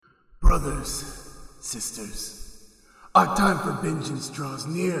Brothers, sisters, our time for vengeance draws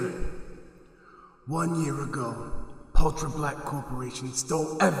near. 1 year ago, Ultra Black Corporation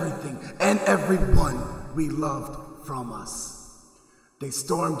stole everything and everyone we loved from us. They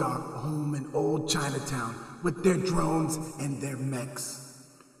stormed our home in old Chinatown with their drones and their mechs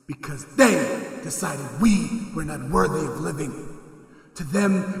because they decided we were not worthy of living. To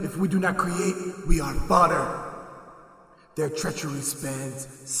them, if we do not create, we are fodder. Their treachery spans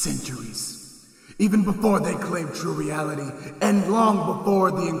centuries. Even before they claimed true reality, and long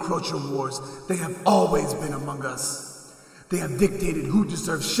before the Encroacher Wars, they have always been among us. They have dictated who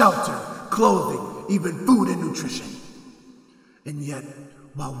deserves shelter, clothing, even food and nutrition. And yet,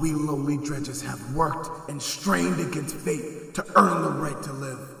 while we lowly dredges have worked and strained against fate to earn the right to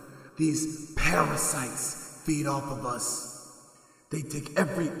live, these parasites feed off of us. They take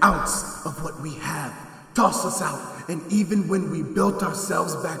every ounce of what we have, toss us out, and even when we built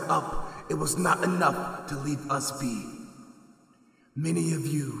ourselves back up, it was not enough to leave us be. Many of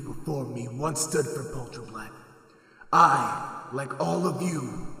you before me once stood for Ultra Black. I, like all of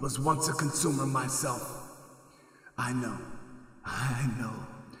you, was once a consumer myself. I know.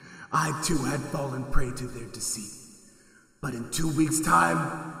 I too had fallen prey to their deceit. But in 2 weeks'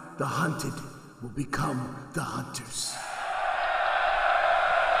 time, the hunted will become the hunters.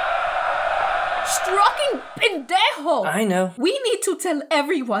 Stroking pendejo! I know. We need to tell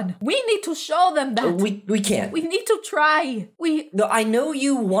everyone. We need to show them that. We can't. We need to try. No, I know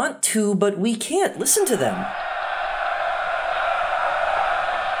you want to, but we can't. Listen to them.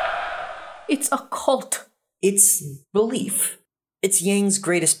 It's a cult. It's belief. It's Yang's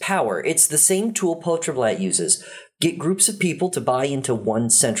greatest power. It's the same tool Ultrablat uses. Get groups of people to buy into one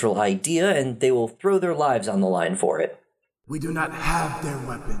central idea, and they will throw their lives on the line for it. We do not have their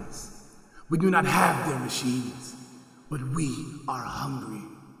weapons. We do not have their machines. But we are hungry,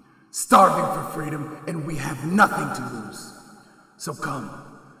 starving for freedom, and we have nothing to lose. So come,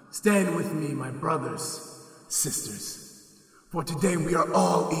 stand with me, my brothers, sisters. For today we are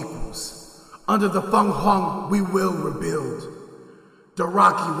all equals. Under the Feng Huang, we will rebuild.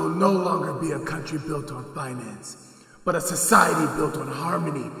 Daraki will no longer be a country built on finance, but a society built on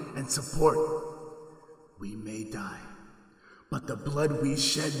harmony and support. We may die, but the blood we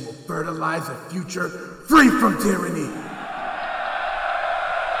shed will fertilize a future free from tyranny.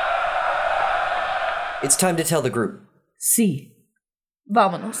 It's time to tell the group. Sí.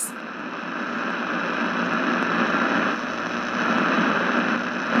 Vámonos.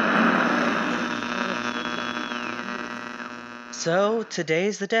 So,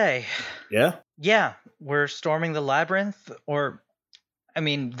 today's the day. Yeah? Yeah, we're storming the labyrinth,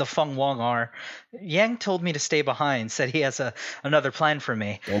 the Feng Wang are. Yang told me to stay behind, said he has another plan for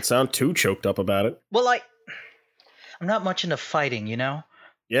me. Don't sound too choked up about it. Well, I'm not much into fighting, you know?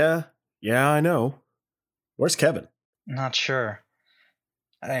 Yeah, I know. Where's Kevin? Not sure.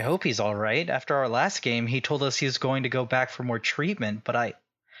 I hope he's alright. After our last game, he told us he was going to go back for more treatment, but I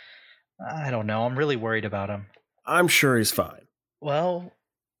don't know. I'm really worried about him. I'm sure he's fine. Well,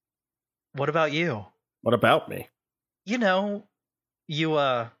 what about you? What about me? You know, you,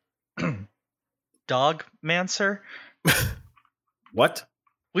 dog mancer? What?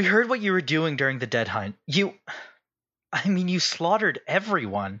 We heard what you were doing during the dead hunt. You slaughtered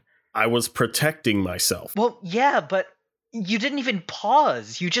everyone. I was protecting myself. Well, yeah, but you didn't even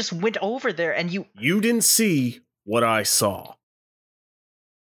pause. You just went over there and you... You didn't see what I saw.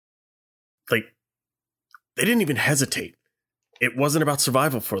 They didn't even hesitate. It wasn't about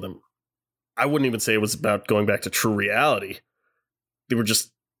survival for them. I wouldn't even say it was about going back to true reality. They were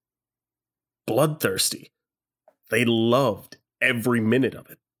just bloodthirsty. They loved every minute of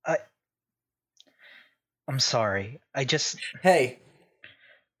it. I'm sorry. Hey.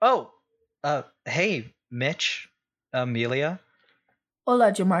 Oh, hey, Mitch, Amelia.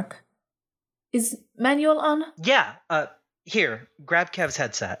 Hola, Jamark. Is Manuel on? Yeah, here, grab Kev's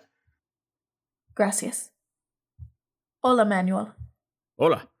headset. Gracias. Hola, Manuel.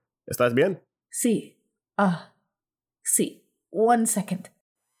 Hola, ¿estás bien? Sí. Sí. 1 second.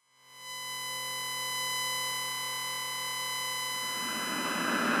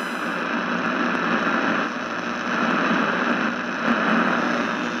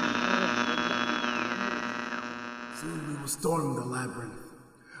 Soon we will storm the labyrinth.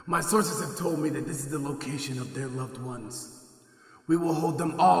 My sources have told me that this is the location of their loved ones. We will hold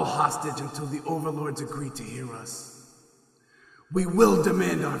them all hostage until the overlords agree to hear us. We will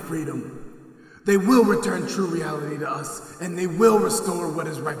demand our freedom. They will return true reality to us, and they will restore what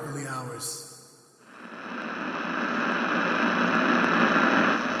is rightfully ours.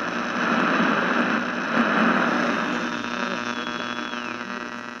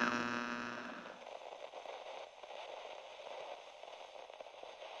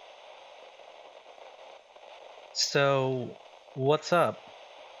 So, what's up?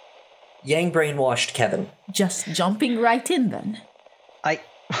 Yang brainwashed Kevin. Just jumping right in then.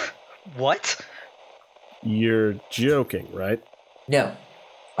 What? You're joking, right? No,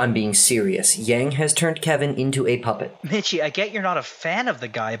 I'm being serious. Yang has turned Kevin into a puppet. Mitchie, I get you're not a fan of the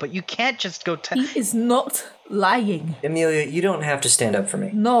guy, but you can't just go He is not lying. Amelia, you don't have to stand up for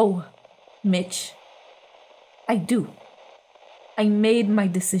me. No, Mitch. I do. I made my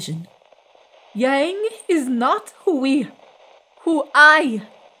decision. Yang is not who I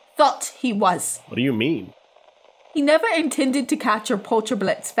thought he was. What do you mean? He never intended to capture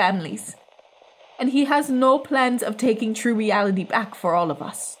Polterblatt's families. And he has no plans of taking true reality back for all of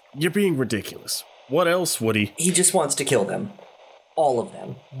us. You're being ridiculous. What else would he? He just wants to kill them. All of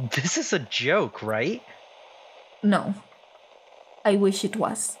them. This is a joke, right? No. I wish it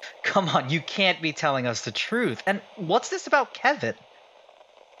was. Come on, you can't be telling us the truth. And what's this about Kevin?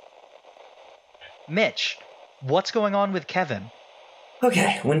 Mitch, what's going on with Kevin?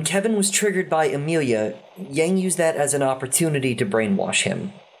 Okay, when Kevin was triggered by Amelia, Yang used that as an opportunity to brainwash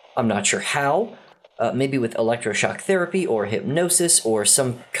him. I'm not sure how. Maybe with electroshock therapy or hypnosis or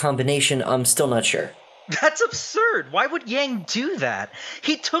some combination, I'm still not sure. That's absurd. Why would Yang do that?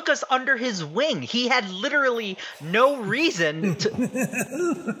 He took us under his wing. He had literally no reason to...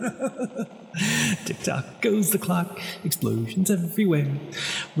 Tick-tock goes the clock, explosions everywhere.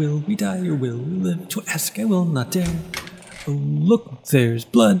 Will we die or will we live? To ask I will not dare. Oh, look, there's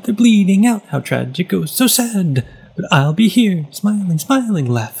blood, they're bleeding out. How tragic, oh, so sad. But I'll be here, smiling, smiling,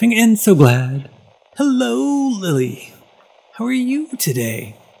 laughing, and so glad. Hello, Lily. How are you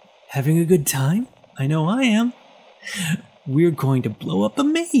today? Having a good time? I know I am. We're going to blow up a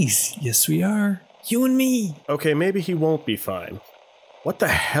maze. Yes, we are. You and me. Okay, maybe he won't be fine. What the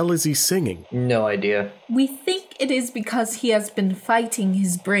hell is he singing? No idea. We think it is because he has been fighting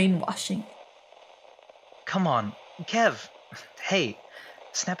his brainwashing. Come on, Kev. Hey,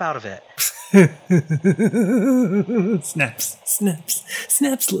 snap out of it. Snaps, snaps,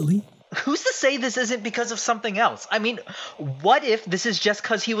 snaps, Lily. Who's to say this isn't because of something else? I mean, what if this is just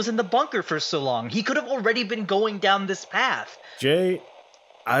because he was in the bunker for so long? He could have already been going down this path. Jay,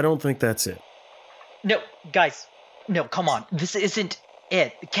 I don't think that's it. No, guys, no, come on. This isn't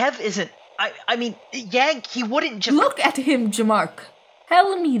it. Kev isn't... I mean, Yang, he wouldn't just... Look at him, Jamark.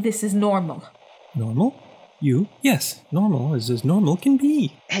 Tell me this is normal. Normal? You? Yes, normal as normal can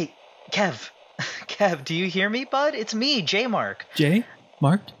be. Hey, Kev. Kev, do you hear me, bud? It's me, J-Mark. J?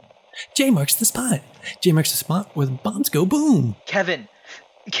 Marked? J marks the spot. J marks the spot where the bombs go boom. Kevin,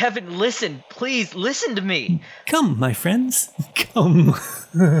 listen. Please, listen to me. Come, my friends. Come.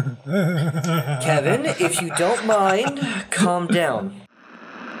 Kevin, if you don't mind, calm down.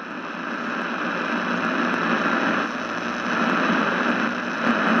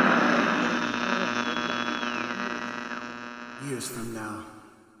 Years from now,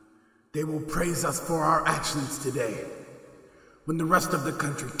 they will praise us for our actions today. When the rest of the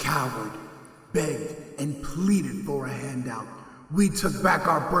country cowered, begged, and pleaded for a handout, we took back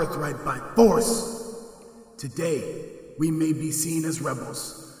our birthright by force. Today, we may be seen as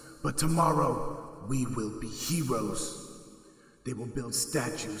rebels, but tomorrow, we will be heroes. They will build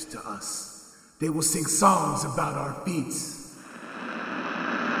statues to us. They will sing songs about our feats.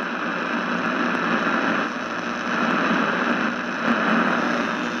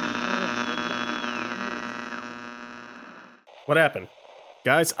 What happened?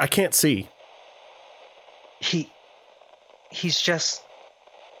 Guys, I can't see. He's just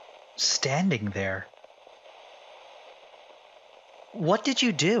standing there. What did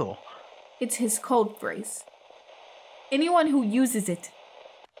you do? It's his code phrase. Anyone who uses it,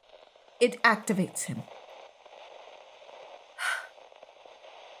 it activates him.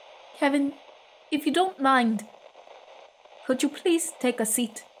 Kevin, if you don't mind, could you please take a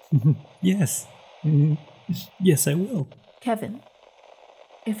seat? Yes. Yes, I will. Kevin,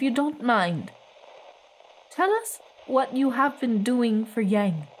 if you don't mind, tell us what you have been doing for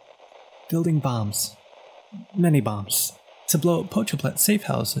Yang. Building bombs. Many bombs. To blow up Polterblatt's safe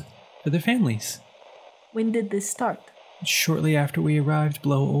house for their families. When did this start? Shortly after we arrived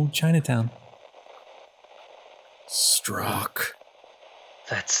below Old Chinatown. Strock.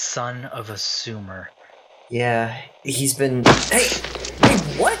 That son of a Sumer. Yeah, he's been... Hey,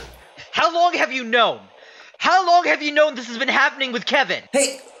 what? How long have you known? How long have you known this has been happening with Kevin?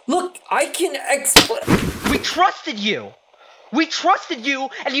 Hey, look, I can explain... We trusted you! We trusted you,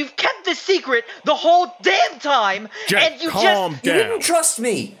 and you've kept this secret the whole damn time, Jack, and you calm just... You down. didn't trust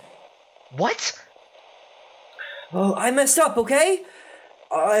me! What? Oh, I messed up, okay?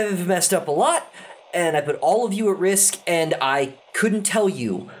 I've messed up a lot, and I put all of you at risk, and I couldn't tell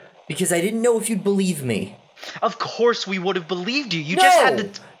you, because I didn't know if you'd believe me. Of course we would have believed you. You just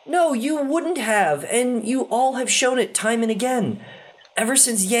had to... No, you wouldn't have, and you all have shown it time and again. Ever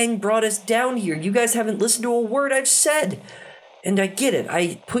since Yang brought us down here, you guys haven't listened to a word I've said. And I get it,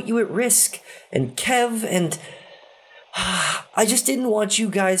 I put you at risk, and Kev, and... I just didn't want you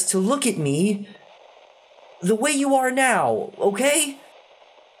guys to look at me the way you are now, okay?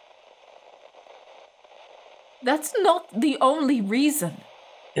 That's not the only reason.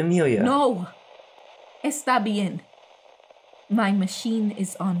 Emilia. No. Está bien. My machine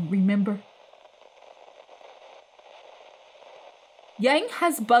is on, remember? Yang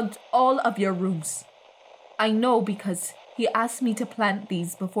has bugged all of your rooms. I know because he asked me to plant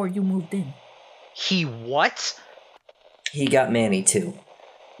these before you moved in. He what? He got Manny too.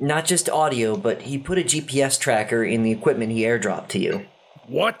 Not just audio, but he put a GPS tracker in the equipment he airdropped to you.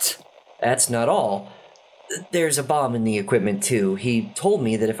 What? That's not all. There's a bomb in the equipment too. He told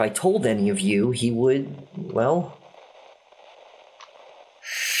me that if I told any of you, he would, well...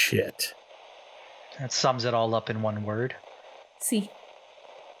 Shit. That sums it all up in one word. See,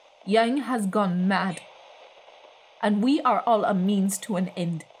 Yang has gone mad. And we are all a means to an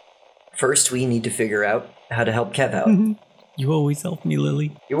end. First, we need to figure out how to help Kev out. You always help me,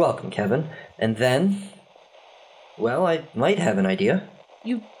 Lily. You're welcome, Kevin. And then... well, I might have an idea.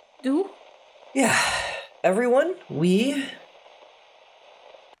 You do? Yeah. Everyone, we...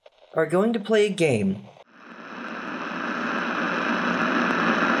 are going to play a game.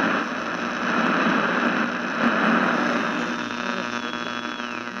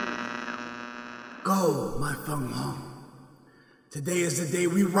 Go, my Feng Hong. Today is the day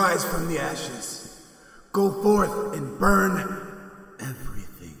we rise from the ashes. Go forth and burn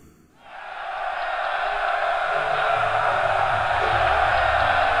everything.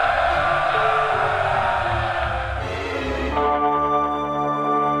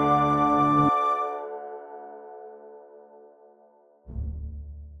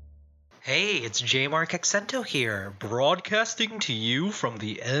 Hey, it's J. Mark Accento here, broadcasting to you from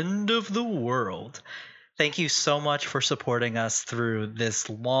the end of the world. Thank you so much for supporting us through this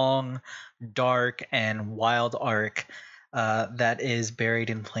long, dark, and wild arc that is buried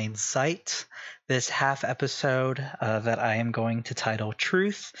in plain sight. This half episode that I am going to title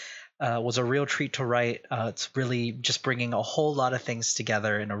Truth was a real treat to write. It's really just bringing a whole lot of things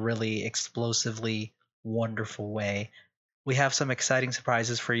together in a really explosively wonderful way. We have some exciting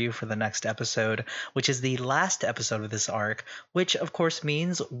surprises for you for the next episode, which is the last episode of this arc, which of course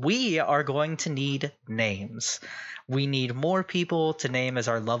means we are going to need names. We need more people to name as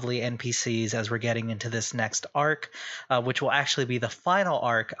our lovely NPCs as we're getting into this next arc, which will actually be the final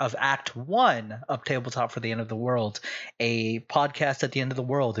arc of Act 1 of Tabletop for the End of the World, a podcast at the end of the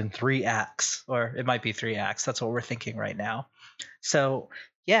world in 3 acts, or it might be 3 acts. That's what we're thinking right now. So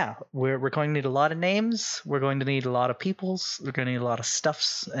yeah, we're going to need a lot of names. We're going to need a lot of peoples. We're going to need a lot of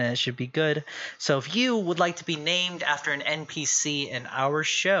stuffs, and it should be good. So if you would like to be named after an NPC in our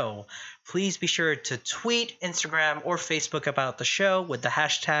show, please be sure to tweet, Instagram, or Facebook about the show with the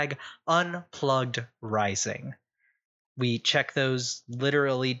hashtag UnpluggedRising. We check those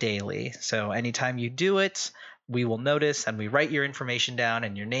literally daily. So anytime you do it, we will notice and we write your information down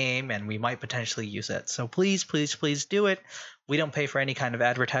and your name, and we might potentially use it. So please, please, please do it. We don't pay for any kind of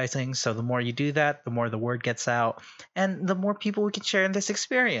advertising, so the more you do that, the more the word gets out, and the more people we can share in this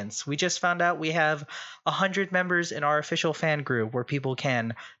experience. We just found out we have 100 members in our official fan group where people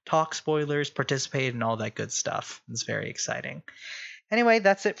can talk spoilers, participate, and all that good stuff. It's very exciting. Anyway,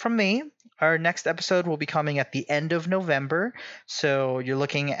 that's it from me. Our next episode will be coming at the end of November, so you're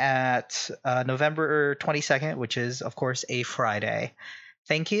looking at November 22nd, which is, of course, a Friday.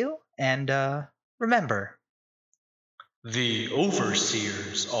 Thank you, and remember, the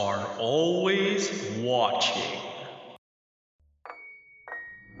Overseers are always watching.